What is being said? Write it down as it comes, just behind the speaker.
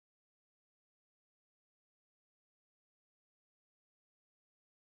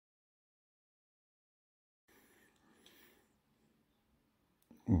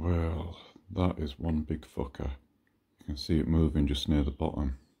Well, that is one big fucker. You can see it moving just near the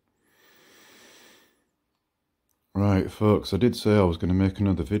bottom. Right, folks, I did say I was going to make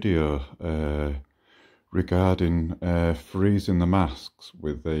another video regarding freezing the masks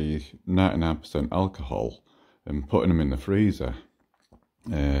with a 99% alcohol and putting them in the freezer.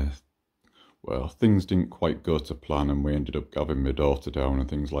 Well, things didn't quite go to plan, and we ended up having my daughter down and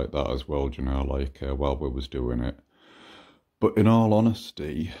things like that as well, you know, like while we was doing it. But in all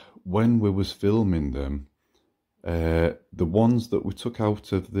honesty, when we was filming them, the ones that we took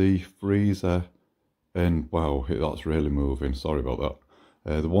out of the freezer, and wow, that's really moving, sorry about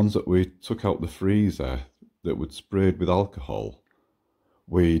that. The ones that we took out the freezer that were sprayed with alcohol,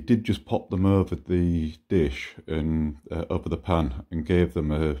 we did just pop them over the dish and over the pan and gave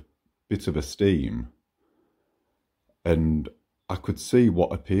them a bit of a steam. And I could see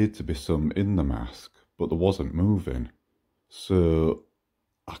what appeared to be some in the mask, but there wasn't moving. So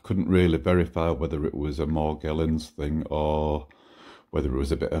I couldn't really verify whether it was a Morgellons thing or whether it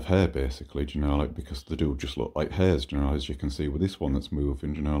was a bit of hair, basically, do you know, like, because they do just look like hairs, do you know, as you can see with this one that's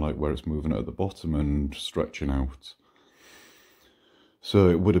moving, do you know, like where it's moving at the bottom and stretching out. So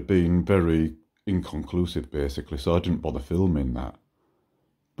it would have been very inconclusive, basically, so I didn't bother filming that.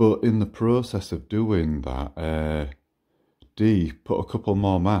 But in the process of doing that, Dee put a couple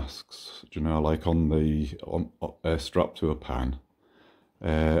more masks, you know, like on the strapped to a pan,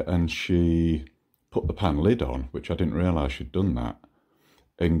 and she put the pan lid on, which I didn't realise she'd done that,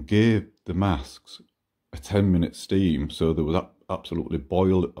 and gave the masks a 10-minute steam, so there was absolutely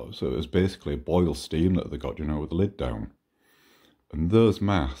boil, so it was basically a boil steam that they got, you know, with the lid down. And those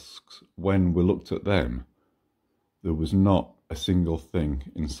masks, when we looked at them, there was not a single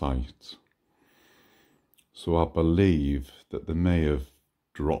thing in sight. So I believe that they may have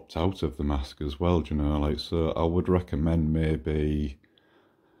dropped out of the mask as well, do you know, like, so I would recommend maybe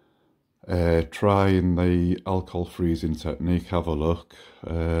trying the alcohol freezing technique, have a look,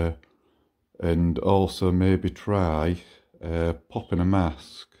 and also maybe try popping a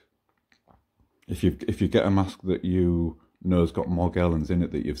mask. If you get a mask that you know has got Morgellons in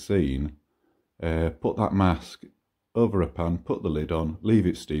it that you've seen, put that mask over a pan, put the lid on, leave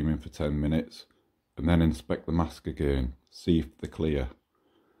it steaming for 10 minutes, and then inspect the mask again, see if they're clear.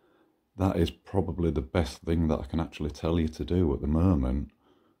 That is probably the best thing that I can actually tell you to do at the moment.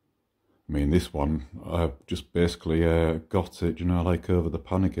 I mean, this one, I've just basically got it, you know, like over the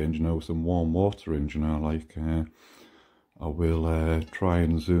pan again, you know, with some warm water in, you know, like, I will try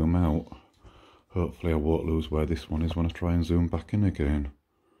and zoom out. Hopefully I won't lose where this one is when I try and zoom back in again.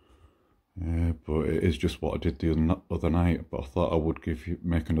 But it is just what I did the other night, but I thought I would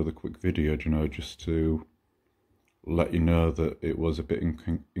make another quick video, you know, just to let you know that it was a bit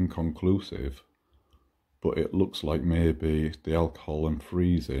inconclusive, but it looks like maybe the alcohol and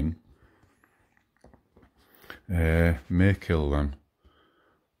freezing may kill them.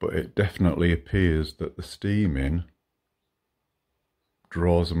 But it definitely appears that the steaming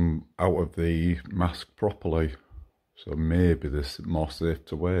draws them out of the mask properly. So maybe this is more safe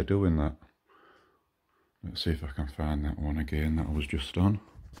to wear doing that. Let's see if I can find that one again that I was just on.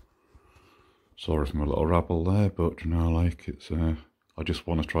 Sorry for my little rabble there, but you know, like, it's I just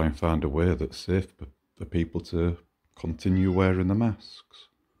want to try and find a way that's safe for people to continue wearing the masks.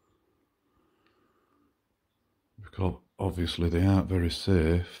 Because obviously they aren't very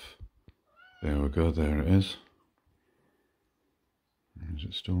safe. There we go, there it is. Is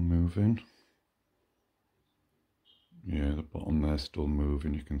it still moving? Yeah, the bottom there's still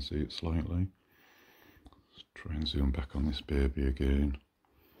moving, you can see it slightly. Let's try and zoom back on this baby again.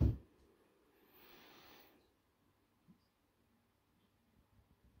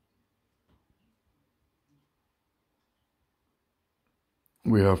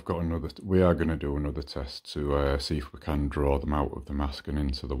 We are going to do another test to see if we can draw them out of the mask and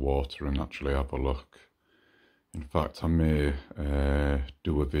into the water and actually have a look. In fact, I may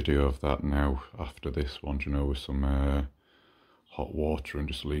do a video of that now after this one, you know, with some hot water and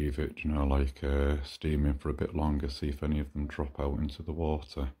just leave it, you know, like steaming for a bit longer, see if any of them drop out into the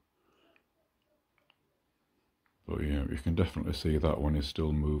water. But yeah, you can definitely see that one is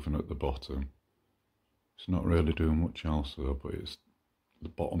still moving at the bottom. It's not really doing much else though, but it's the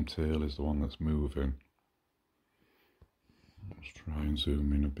bottom tail is the one that's moving. Let's try and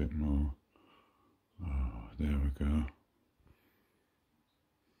zoom in a bit more. Oh, there we go.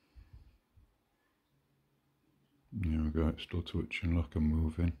 There we go, it's still twitching like I'm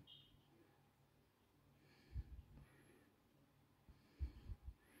moving.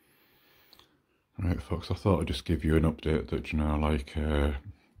 Right folks, I thought I'd just give you an update that, you know, like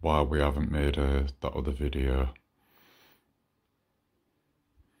why we haven't made that other video.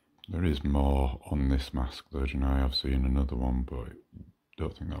 There is more on this mask though, you know. I have seen another one, but I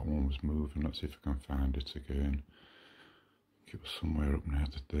don't think that one was moving. Let's see if I can find it again. I think it was somewhere up near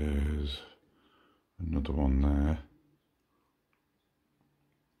the days. Another one there.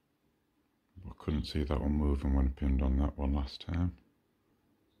 I couldn't see that one moving when I pinned on that one last time.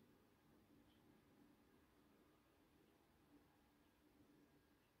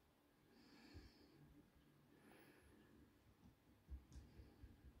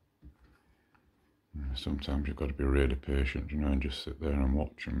 Sometimes you've got to be really patient, you know, and just sit there and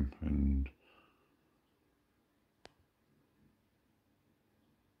watch them. And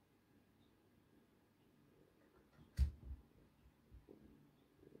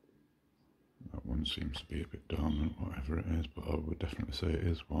that one seems to be a bit dormant, whatever it is, but I would definitely say it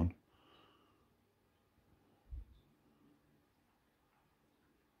is one.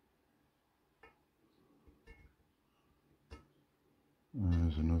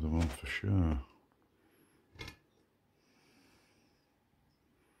 There's another one for sure.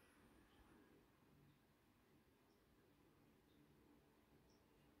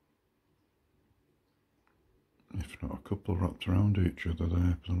 If not a couple wrapped around each other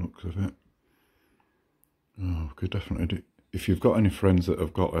there, by the looks of it. Oh, we could definitely do. If you've got any friends that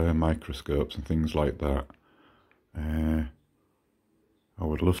have got microscopes and things like that, I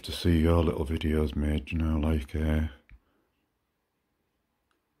would love to see your little videos made, you know, like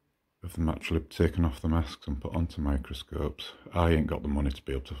of them actually taking off the masks and put onto microscopes. I ain't got the money to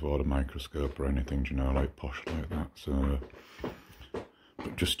be able to afford a microscope or anything, you know, like posh like that, so...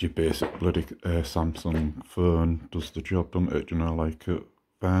 But just your basic bloody Samsung phone does the job, doesn't it, you know, like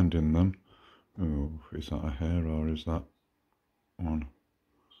finding them. Oh, is that a hair or is that one?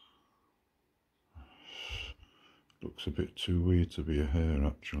 Looks a bit too weird to be a hair,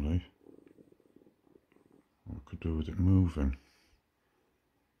 actually. What could do with it moving?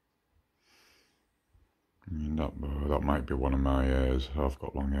 I mean, that might be one of my hairs. I've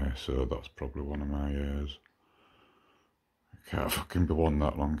got long hair, so that's probably one of my hairs. It can't fucking be one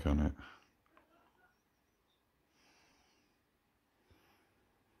that long, can it?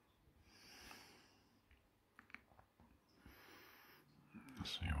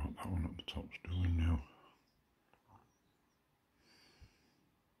 Let's see what that one at the top's doing now.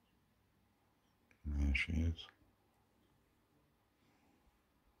 There she is.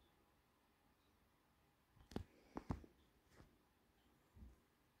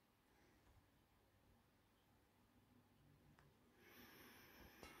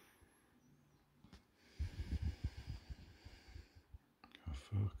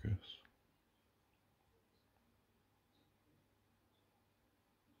 Focus.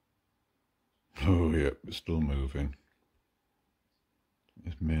 Oh yeah, it's still moving.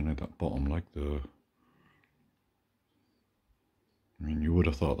 It's mainly that bottom leg though. I mean, you would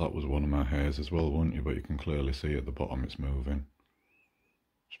have thought that was one of my hairs as well, wouldn't you? But you can clearly see at the bottom it's moving.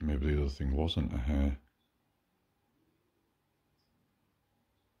 So maybe the other thing wasn't a hair.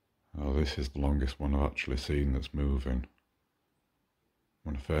 Oh, this is the longest one I've actually seen that's moving.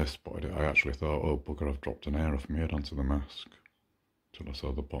 When I first spotted it, I actually thought, oh bugger, I've dropped an hair off my head onto the mask. Till I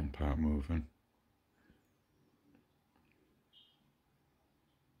saw the bottom part moving.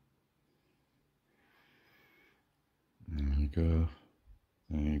 There you go.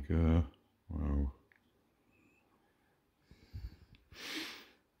 There you go. Wow.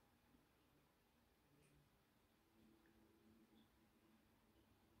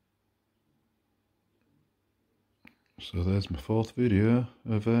 So there's my fourth video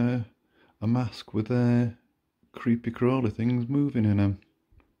of a mask with creepy crawly things moving in them.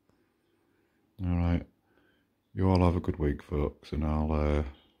 Alright, you all have a good week folks, and I'll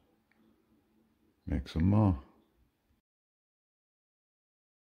make some more.